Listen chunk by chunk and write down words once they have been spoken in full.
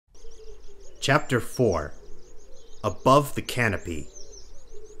Chapter 4. Above the Canopy.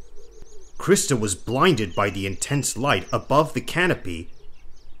 Crysta was blinded by the intense light above the canopy,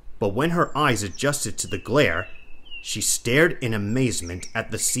 but when her eyes adjusted to the glare, she stared in amazement at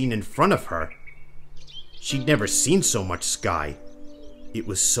the scene in front of her. She'd never seen so much sky. It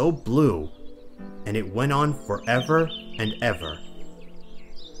was so blue, and it went on forever and ever.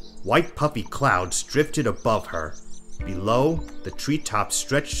 White puffy clouds drifted above her. Below, the treetops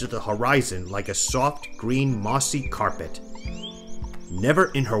stretched to the horizon like a soft, green, mossy carpet.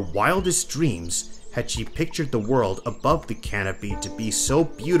 Never in her wildest dreams had she pictured the world above the canopy to be so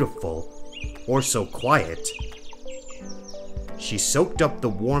beautiful or so quiet. She soaked up the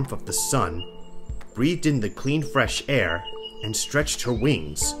warmth of the sun, breathed in the clean, fresh air, and stretched her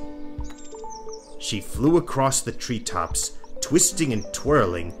wings. She flew across the treetops, twisting and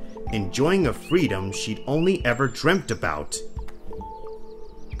twirling, enjoying a freedom she'd only ever dreamt about.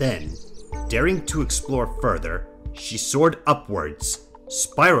 Then, daring to explore further, she soared upwards,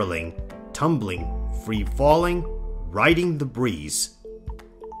 spiraling, tumbling, free-falling, riding the breeze.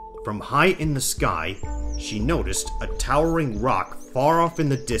 From high in the sky, she noticed a towering rock far off in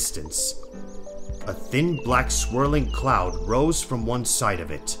the distance. A thin black swirling cloud rose from one side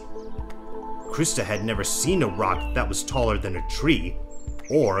of it. Crysta had never seen a rock that was taller than a tree,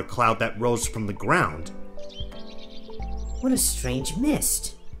 or a cloud that rose from the ground. What a strange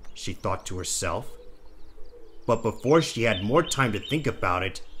mist, she thought to herself. But before she had more time to think about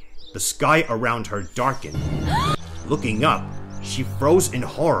it, the sky around her darkened. Looking up, she froze in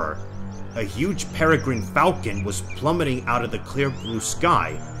horror. A huge peregrine falcon was plummeting out of the clear blue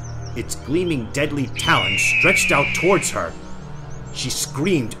sky, its gleaming deadly talons stretched out towards her. She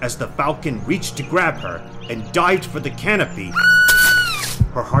screamed as the falcon reached to grab her and dived for the canopy.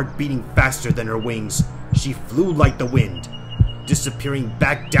 Her heart beating faster than her wings, she flew like the wind, disappearing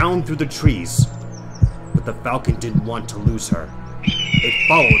back down through the trees. But the falcon didn't want to lose her. It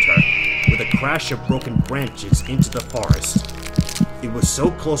followed her, with a crash of broken branches into the forest. It was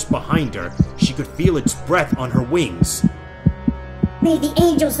so close behind her, she could feel its breath on her wings. May the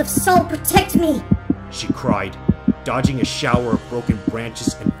angels of Sol protect me! She cried, dodging a shower of broken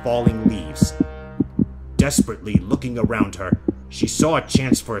branches and falling leaves. Desperately looking around her, she saw a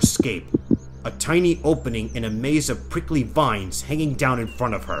chance for escape, a tiny opening in a maze of prickly vines hanging down in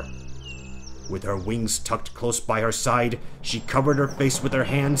front of her. With her wings tucked close by her side, she covered her face with her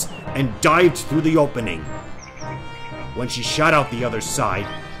hands and dived through the opening. When she shot out the other side,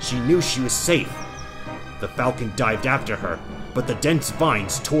 she knew she was safe. The falcon dived after her, but the dense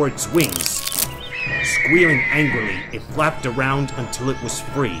vines tore its wings. Squealing angrily, it flapped around until it was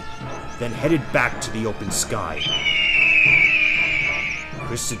free, then headed back to the open sky.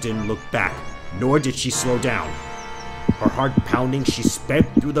 Crysta didn't look back, nor did she slow down. Her heart pounding, she sped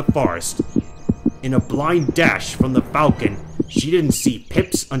through the forest. In a blind dash from the falcon, she didn't see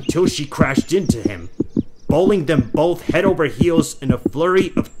Pips until she crashed into him, bowling them both head over heels in a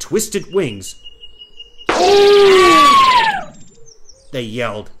flurry of twisted wings. They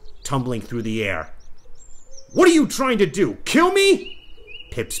yelled, tumbling through the air. "What are you trying to do? Kill me?"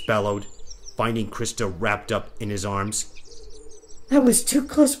 Pips bellowed, finding Crysta wrapped up in his arms. That was too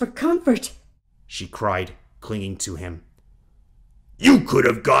close for comfort, she cried, clinging to him. "You could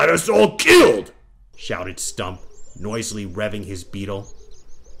have got us all killed!" shouted Stump, noisily revving his beetle.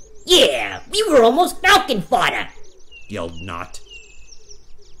 Yeah, we were almost falcon fodder, yelled Knot.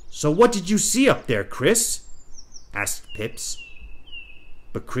 "So what did you see up there, Chris?" asked Pips.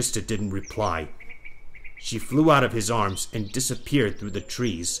 But Crysta didn't reply. She flew out of his arms and disappeared through the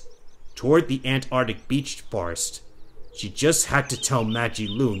trees, toward the Antarctic beach forest. She just had to tell Magi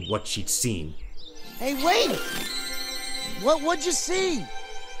Lune what she'd seen. Hey, wait! What'd you see?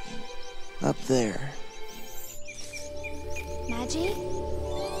 Up there. Magi?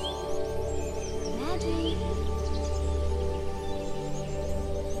 Magi?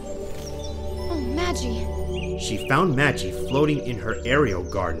 Oh, Magi. She found Magi floating in her aerial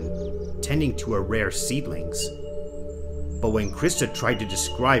garden, tending to her rare seedlings. But when Crysta tried to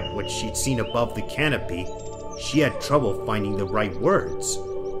describe what she'd seen above the canopy, she had trouble finding the right words.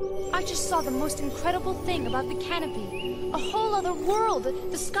 I just saw the most incredible thing above the canopy. A whole other world.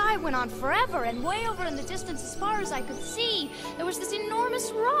 The sky went on forever, and way over in the distance, as far as I could see, there was this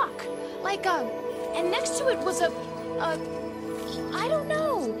enormous rock. And next to it was I don't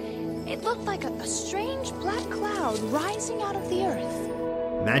know. It looked like a strange black cloud rising out of the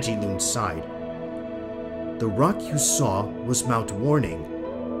earth. Magi Lune sighed. "The rock you saw was Mount Warning,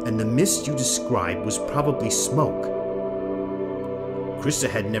 and the mist you described was probably smoke." Crysta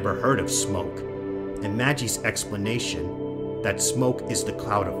had never heard of smoke, and Magi's explanation, that smoke is the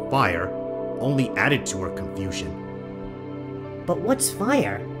cloud of fire, only added to her confusion. But what's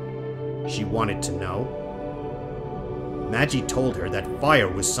fire? She wanted to know. Magi told her that fire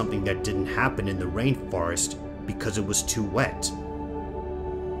was something that didn't happen in the rainforest because it was too wet.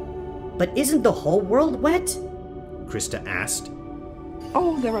 But isn't the whole world wet? Crysta asked.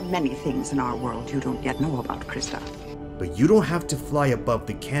 Oh, there are many things in our world you don't yet know about, Crysta. But you don't have to fly above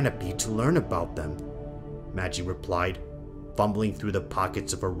the canopy to learn about them, Magi replied, fumbling through the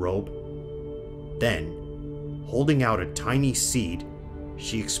pockets of her robe. Then, holding out a tiny seed,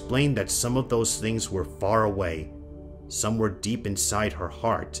 she explained that some of those things were far away, some were deep inside her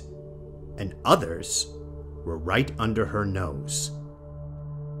heart, and others were right under her nose.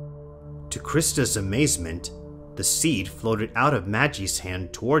 To Crysta's amazement, the seed floated out of Magi's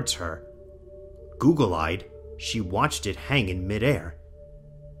hand towards her. Google-eyed, she watched it hang in midair.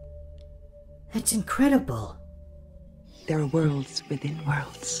 That's incredible. There are worlds within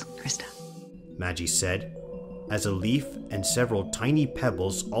worlds, Crysta, Magi said, as a leaf and several tiny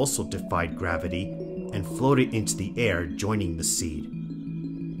pebbles also defied gravity and floated into the air, joining the seed.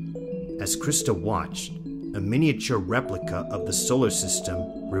 As Crysta watched, a miniature replica of the solar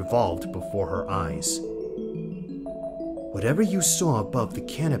system revolved before her eyes. Whatever you saw above the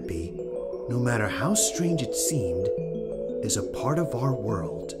canopy, no matter how strange it seemed, is a part of our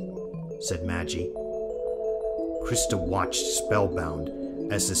world, said Magi. Crysta watched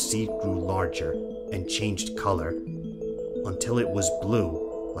spellbound as the seed grew larger and changed color until it was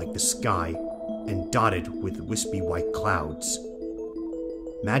blue like the sky and dotted with wispy white clouds.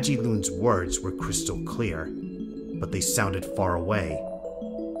 Magi Lune's words were crystal clear, but they sounded far away.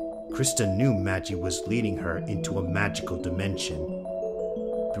 Crysta knew Magi was leading her into a magical dimension.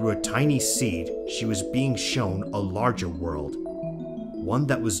 Through a tiny seed, she was being shown a larger world, one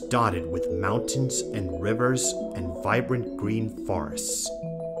that was dotted with mountains and rivers and vibrant green forests.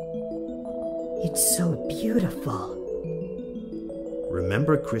 It's so beautiful.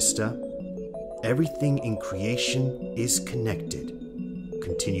 Remember, Crysta, everything in creation is connected,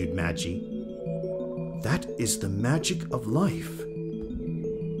 continued Magi. That is the magic of life.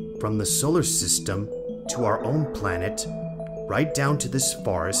 From the solar system to our own planet, right down to this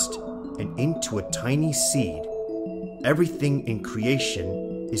forest and into a tiny seed, everything in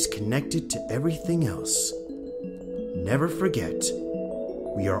creation is connected to everything else. Never forget,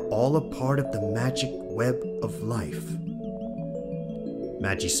 we are all a part of the magic web of life.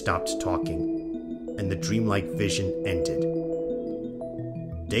 Magi stopped talking, and the dreamlike vision ended.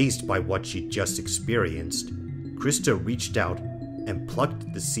 Dazed by what she'd just experienced, Crysta reached out and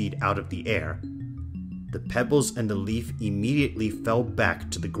plucked the seed out of the air. The pebbles and the leaf immediately fell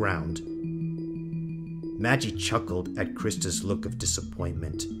back to the ground. Magi chuckled at Crysta's look of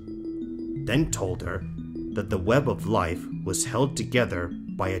disappointment, then told her that the web of life was held together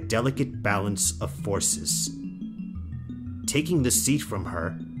by a delicate balance of forces. Taking the seed from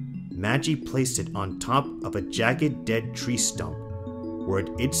her, Magi placed it on top of a jagged dead tree stump, where it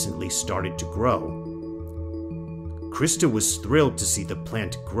instantly started to grow. Crysta was thrilled to see the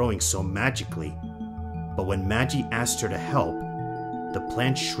plant growing so magically, but when Magi asked her to help, the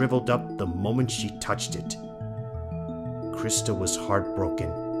plant shriveled up the moment she touched it. Crysta was heartbroken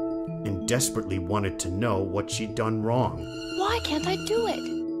and desperately wanted to know what she'd done wrong. Why can't I do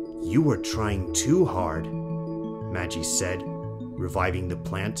it? You were trying too hard, Magi said, reviving the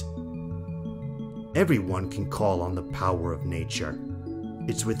plant. Everyone can call on the power of nature.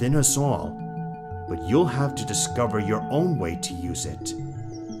 It's within us all, but you'll have to discover your own way to use it.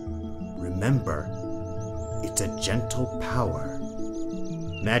 Remember, it's a gentle power.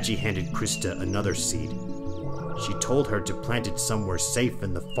 Magi handed Crysta another seed. She told her to plant it somewhere safe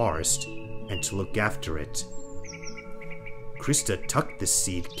in the forest and to look after it. Crysta tucked the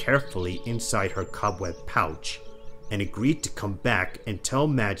seed carefully inside her cobweb pouch and agreed to come back and tell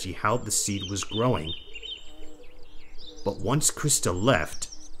Magi how the seed was growing. But once Crysta left,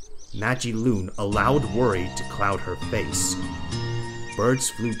 Magi Lune allowed worry to cloud her face. Birds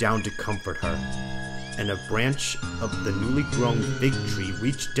flew down to comfort her, and a branch of the newly grown fig tree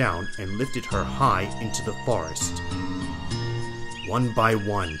reached down and lifted her high into the forest. One by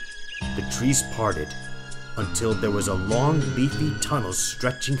one, the trees parted until there was a long, leafy tunnel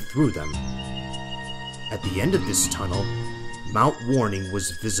stretching through them. At the end of this tunnel, Mount Warning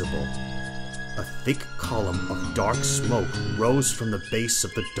was visible. A thick column of dark smoke rose from the base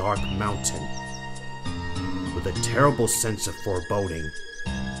of the dark mountain. With a terrible sense of foreboding,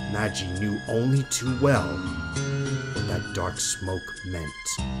 Magi knew only too well what that dark smoke meant.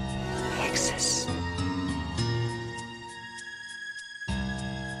 Hexes.